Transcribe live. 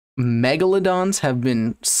Megalodons have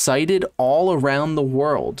been sighted all around the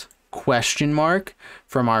world. Question mark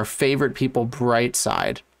from our favorite people,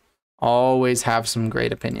 Brightside. Always have some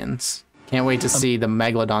great opinions. Can't wait to see the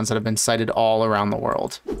megalodons that have been sighted all around the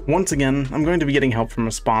world. Once again, I'm going to be getting help from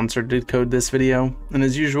a sponsor to decode this video, and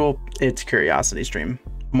as usual, it's CuriosityStream.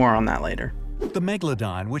 More on that later. The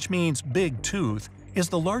Megalodon, which means big tooth, is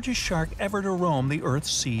the largest shark ever to roam the Earth's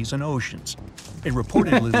seas and oceans. It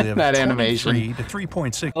reportedly lived that 23 animation. to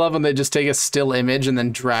 3.6. I love when they just take a still image and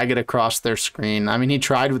then drag it across their screen. I mean, he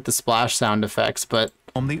tried with the splash sound effects, but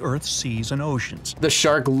on the Earth's seas and oceans. The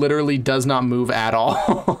shark literally does not move at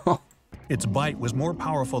all. Its bite was more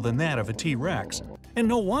powerful than that of a T-Rex. And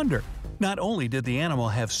no wonder. Not only did the animal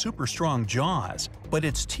have super strong jaws, but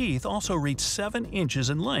its teeth also reached 7 inches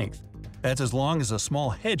in length. That's as long as a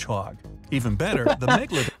small hedgehog. Even better, the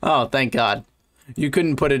Megalodon. Oh, thank God. You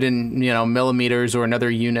couldn't put it in, millimeters or another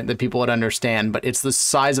unit that people would understand, but it's the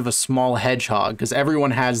size of a small hedgehog, because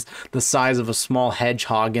everyone has the size of a small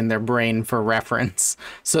hedgehog in their brain for reference.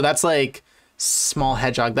 So that's like small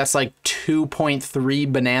hedgehog. That's like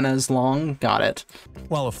 2.3 bananas long. Got it.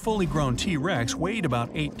 While a fully grown T-Rex weighed about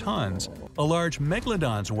 8 tons, a large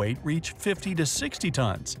Megalodon's weight reached 50 to 60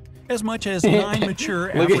 tons, as much as 9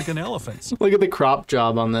 mature African elephants. Look at the crop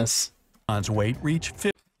job on this. Weight reached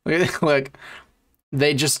 50. Look,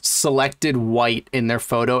 they just selected white in their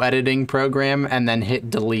photo editing program and then hit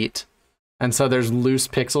delete. And so there's loose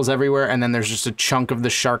pixels everywhere, and then there's just a chunk of the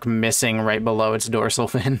shark missing right below its dorsal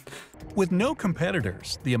fin. With no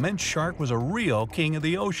competitors, the immense shark was a real king of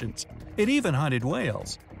the oceans. It even hunted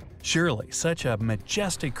whales. Surely, such a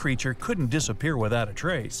majestic creature couldn't disappear without a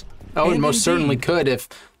trace. Oh, it most certainly could if,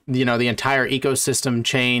 the entire ecosystem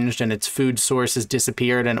changed and its food sources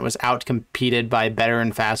disappeared and it was outcompeted by better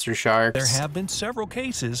and faster sharks. There have been several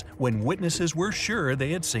cases when witnesses were sure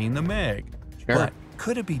they had seen the Meg. Sure. But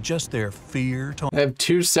could it be just their fear to... I have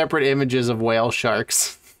 2 separate images of whale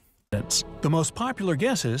sharks. The most popular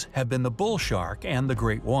guesses have been the bull shark and the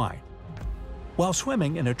great white. While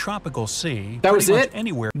swimming in a tropical sea, that was it?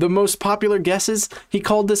 Anywhere. The most popular guesses? He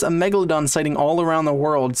called this a megalodon sighting all around the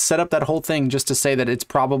world, set up that whole thing just to say that it's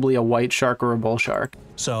probably a white shark or a bull shark.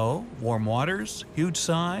 So, warm waters, huge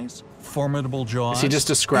size, formidable jaws. Is he just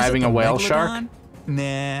describing a whale shark?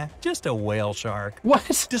 Nah, just a whale shark. What?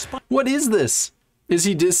 What is this? Is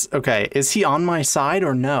he okay, is he on my side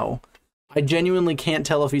or no? I genuinely can't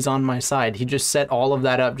tell if he's on my side. He just set all of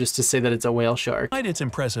that up just to say that it's a whale shark. Despite its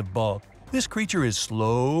impressive bulk, this creature is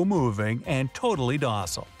slow-moving and totally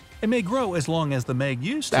docile. It may grow as long as the Meg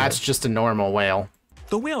used to. That's just a normal whale.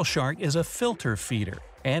 The whale shark is a filter feeder,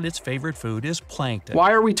 and its favorite food is plankton.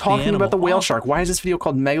 Why are we talking about the whale shark? Why is this video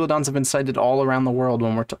called Megalodons Have Been Sighted All Around the World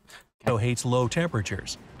when we're So hates low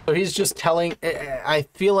temperatures. So he's just telling... I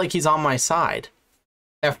feel like he's on my side.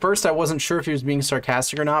 At first, I wasn't sure if he was being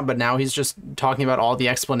sarcastic or not, but now he's just talking about all the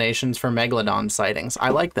explanations for Megalodon sightings. I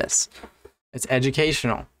like this. It's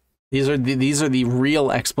educational. These are the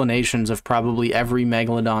real explanations of probably every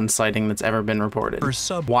Megalodon sighting that's ever been reported.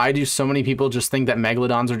 Why do so many people just think that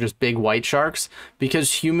Megalodons are just big white sharks?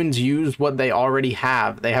 Because humans use what they already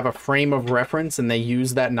have. They have a frame of reference and they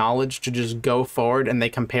use that knowledge to just go forward and they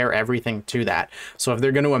compare everything to that. So if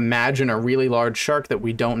they're going to imagine a really large shark that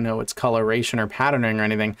we don't know its coloration or patterning or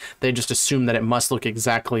anything, they just assume that it must look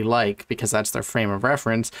exactly like, because that's their frame of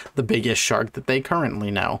reference, the biggest shark that they currently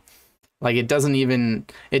know. Like, it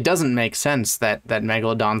doesn't make sense that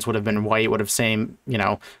megalodons would have been white, would have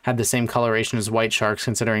had the same coloration as white sharks,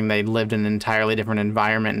 considering they lived in an entirely different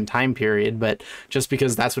environment and time period, but just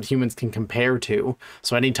because that's what humans can compare to.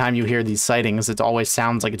 So anytime you hear these sightings, it always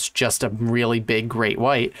sounds like it's just a really big great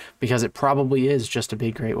white, because it probably is just a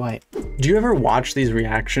big great white. Do you ever watch these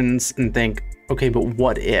reactions and think, okay, but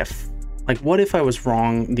what if? Like, what if I was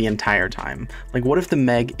wrong the entire time? Like, what if the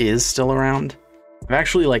Meg is still around? I've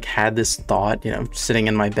actually had this thought, sitting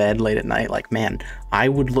in my bed late at night, like, man, I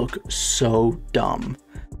would look so dumb.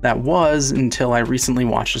 That was until I recently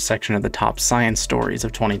watched a section of the top science stories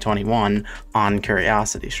of 2021 on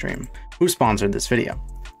CuriosityStream, who sponsored this video,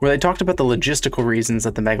 where they talked about the logistical reasons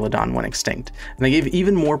that the Megalodon went extinct. And they gave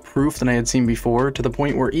even more proof than I had seen before, to the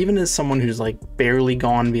point where even as someone who's barely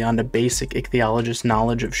gone beyond a basic ichthyologist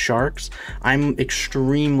knowledge of sharks, I'm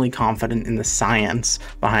extremely confident in the science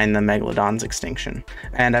behind the Megalodon's extinction.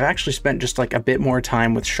 And I've actually spent just a bit more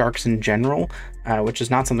time with sharks in general which is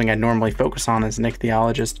not something I normally focus on as an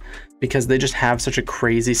ichthyologist, because they just have such a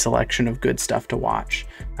crazy selection of good stuff to watch.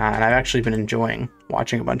 And I've actually been enjoying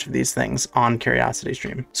watching a bunch of these things on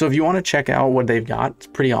CuriosityStream. So if you want to check out what they've got, it's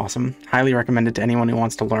pretty awesome. Highly recommend it to anyone who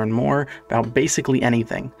wants to learn more about basically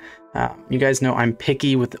anything. You guys know I'm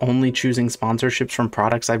picky with only choosing sponsorships from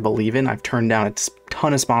products I believe in. I've turned down a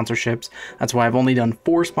ton of sponsorships. That's why I've only done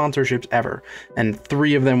 4 sponsorships ever, and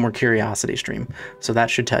 3 of them were CuriosityStream. So that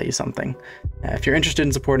should tell you something. If you're interested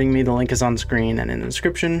in supporting me, the link is on screen and in the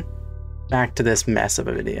description. Back to this mess of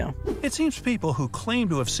a video. It seems people who claim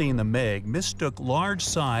to have seen the Meg mistook large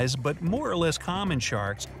size but more or less common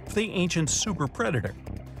sharks for the ancient super predator.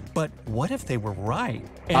 But what if they were right,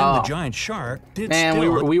 and the giant shark did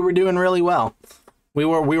we were doing really well. We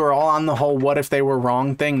were all on the whole what if they were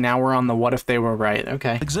wrong thing. Now we're on the what if they were right.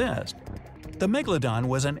 Okay. Exist. The Megalodon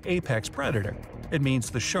was an apex predator. It means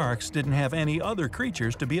the sharks didn't have any other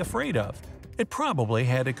creatures to be afraid of. It probably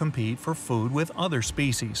had to compete for food with other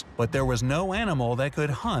species, but there was no animal that could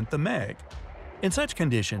hunt the Meg. In such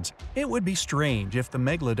conditions, it would be strange if the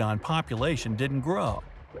Megalodon population didn't grow.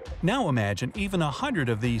 Now imagine even 100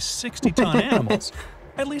 of these 60-ton animals.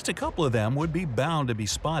 At least a couple of them would be bound to be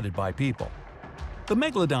spotted by people. The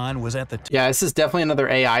Megalodon was at the yeah, this is definitely another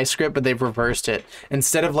AI script, but they've reversed it.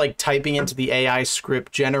 Instead of like typing into the AI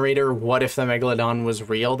script generator, what if the Megalodon was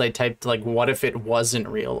real, they typed like what if it wasn't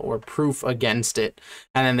real or proof against it.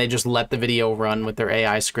 And then they just let the video run with their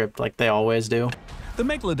AI script like they always do. The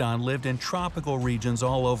Megalodon lived in tropical regions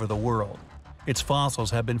all over the world. Its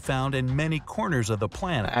fossils have been found in many corners of the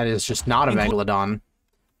planet. That is just not a Megalodon.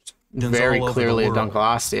 Very clearly a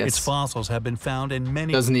Dunkleosteus. Its fossils have been found in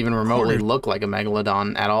many doesn't even remotely look like a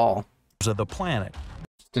Megalodon at all. Of the planet.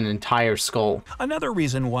 Just an entire skull. Another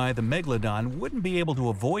reason why the Megalodon wouldn't be able to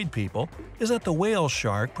avoid people is that the whale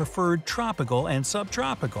shark preferred tropical and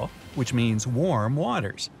subtropical, which means warm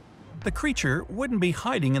waters. The creature wouldn't be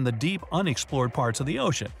hiding in the deep, unexplored parts of the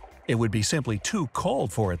ocean. It would be simply too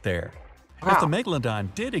cold for it there. Wow. If the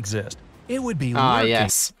Megalodon did exist, it would be lurking.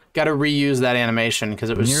 Yes. Got to reuse that animation because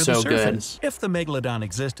it was near so the good. If the Megalodon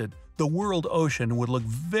existed, the world ocean would look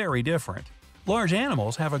very different. Large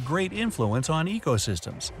animals have a great influence on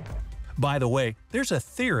ecosystems. By the way, there's a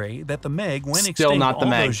theory that the Meg went extinct all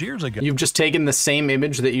those years ago. You've just taken the same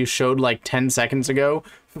image that you showed like 10 seconds ago,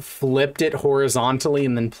 flipped it horizontally,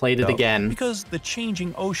 and then played it again. Because the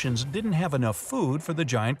changing oceans didn't have enough food for the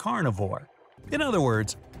giant carnivore. In other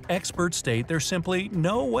words, experts state there's simply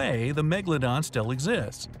no way the Megalodon still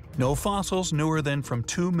exists. No fossils newer than from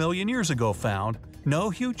 2 million years ago found, no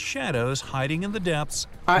huge shadows hiding in the depths,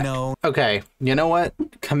 Okay, you know what?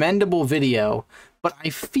 Commendable video, but I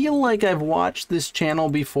feel like I've watched this channel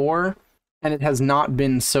before, and it has not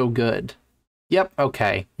been so good. Yep,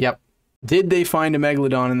 okay, yep. Did they find a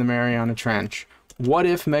Megalodon in the Mariana Trench? What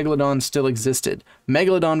if Megalodon still existed?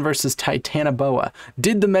 Megalodon versus Titanoboa.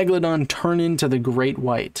 Did the Megalodon turn into the Great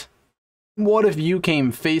White? What if you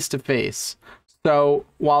came face to face? So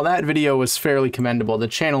while that video was fairly commendable, the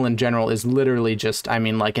channel in general is literally just, I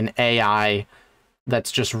mean, like an AI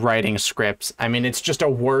that's just writing scripts. I mean, it's just a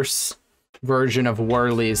worse version of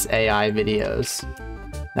Whirly's AI videos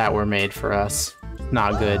that were made for us.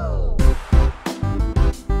 Not good.